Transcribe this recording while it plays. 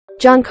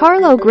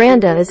Giancarlo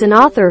Granda is an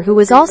author who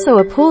was also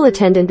a pool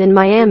attendant in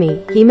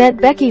Miami. He met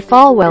Becki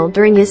Falwell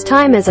during his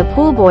time as a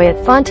pool boy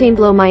at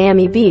Fontainebleau,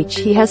 Miami Beach.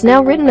 He has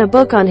now written a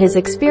book on his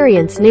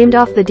experience named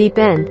Off the Deep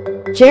End: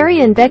 Jerry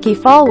and Becki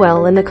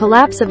Falwell and the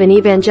Collapse of an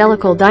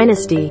Evangelical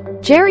Dynasty.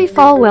 Jerry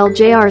Falwell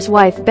Jr.'s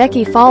wife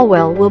Becki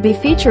Falwell will be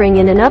featuring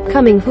in an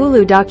upcoming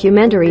Hulu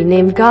documentary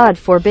named God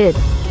Forbid: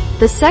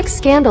 The Sex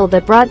Scandal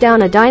That Brought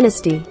Down a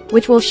Dynasty,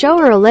 which will show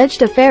her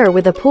alleged affair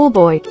with a pool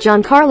boy,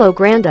 Giancarlo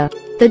Granda.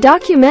 The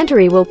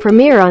documentary will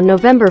premiere on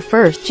November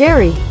 1st.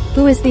 Jerry,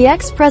 who is the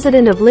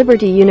ex-president of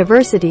Liberty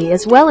University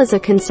as well as a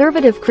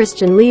conservative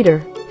Christian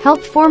leader,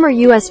 helped former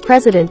U.S.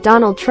 President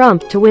Donald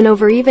Trump to win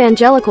over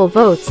evangelical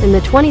votes in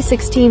the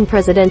 2016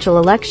 presidential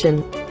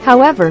election.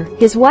 However,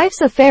 his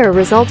wife's affair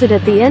resulted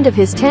at the end of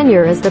his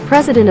tenure as the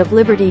president of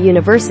Liberty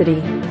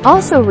University.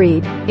 Also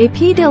read,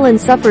 A.P. Dillon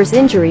suffers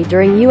injury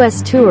during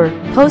U.S. tour,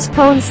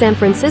 postpones San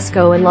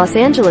Francisco and Los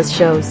Angeles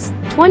shows.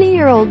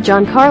 20-year-old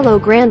Giancarlo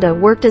Granda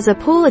worked as a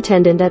pool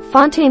attendant at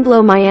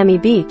Fontainebleau, Miami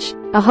Beach,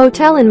 a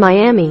hotel in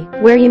Miami,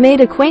 where he made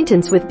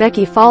acquaintance with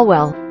Becki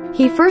Falwell.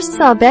 He first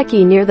saw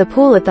Becki near the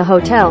pool at the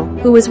hotel,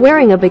 who was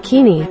wearing a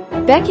bikini.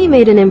 Becki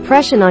made an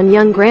impression on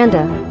young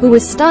Granda, who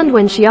was stunned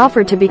when she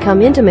offered to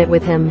become intimate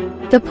with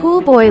him. The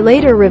pool boy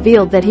later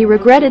revealed that he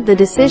regretted the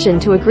decision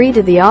to agree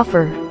to the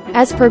offer.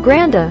 As per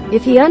Granda,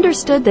 if he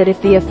understood that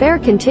if the affair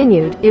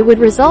continued, it would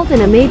result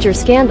in a major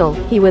scandal,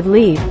 he would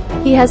leave.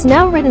 He has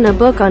now written a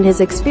book on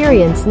his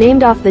experience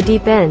named Off the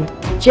Deep End: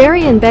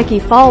 Jerry and Becki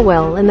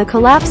Falwell and the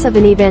Collapse of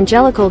an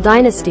Evangelical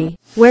Dynasty,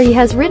 where he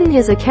has written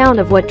his account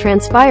of what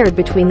transpired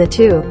between the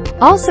two.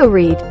 Also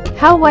read,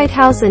 How White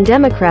House and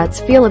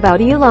Democrats Feel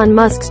About Elon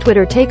Musk's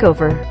Twitter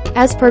Takeover.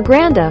 As per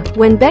Granda,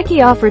 when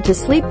Becki offered to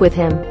sleep with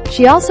him,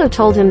 she also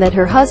told him that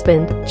her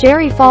husband,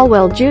 Jerry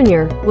Falwell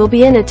Jr., will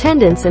be in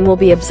attendance and will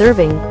be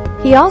observing.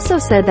 He also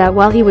said that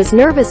while he was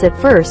nervous at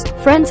first,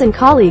 friends and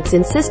colleagues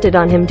insisted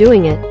on him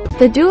doing it.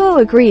 The duo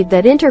agreed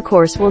that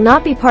intercourse will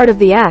not be part of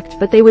the act,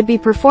 but they would be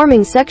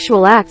performing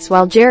sexual acts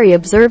while Jerry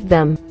observed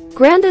them.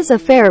 Granda's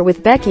affair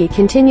with Becki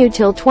continued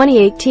till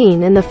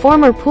 2018, and the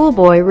former pool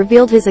boy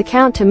revealed his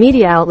account to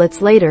media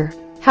outlets later.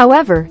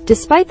 However,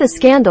 despite the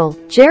scandal,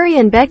 Jerry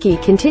and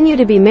Becki continue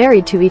to be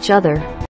married to each other.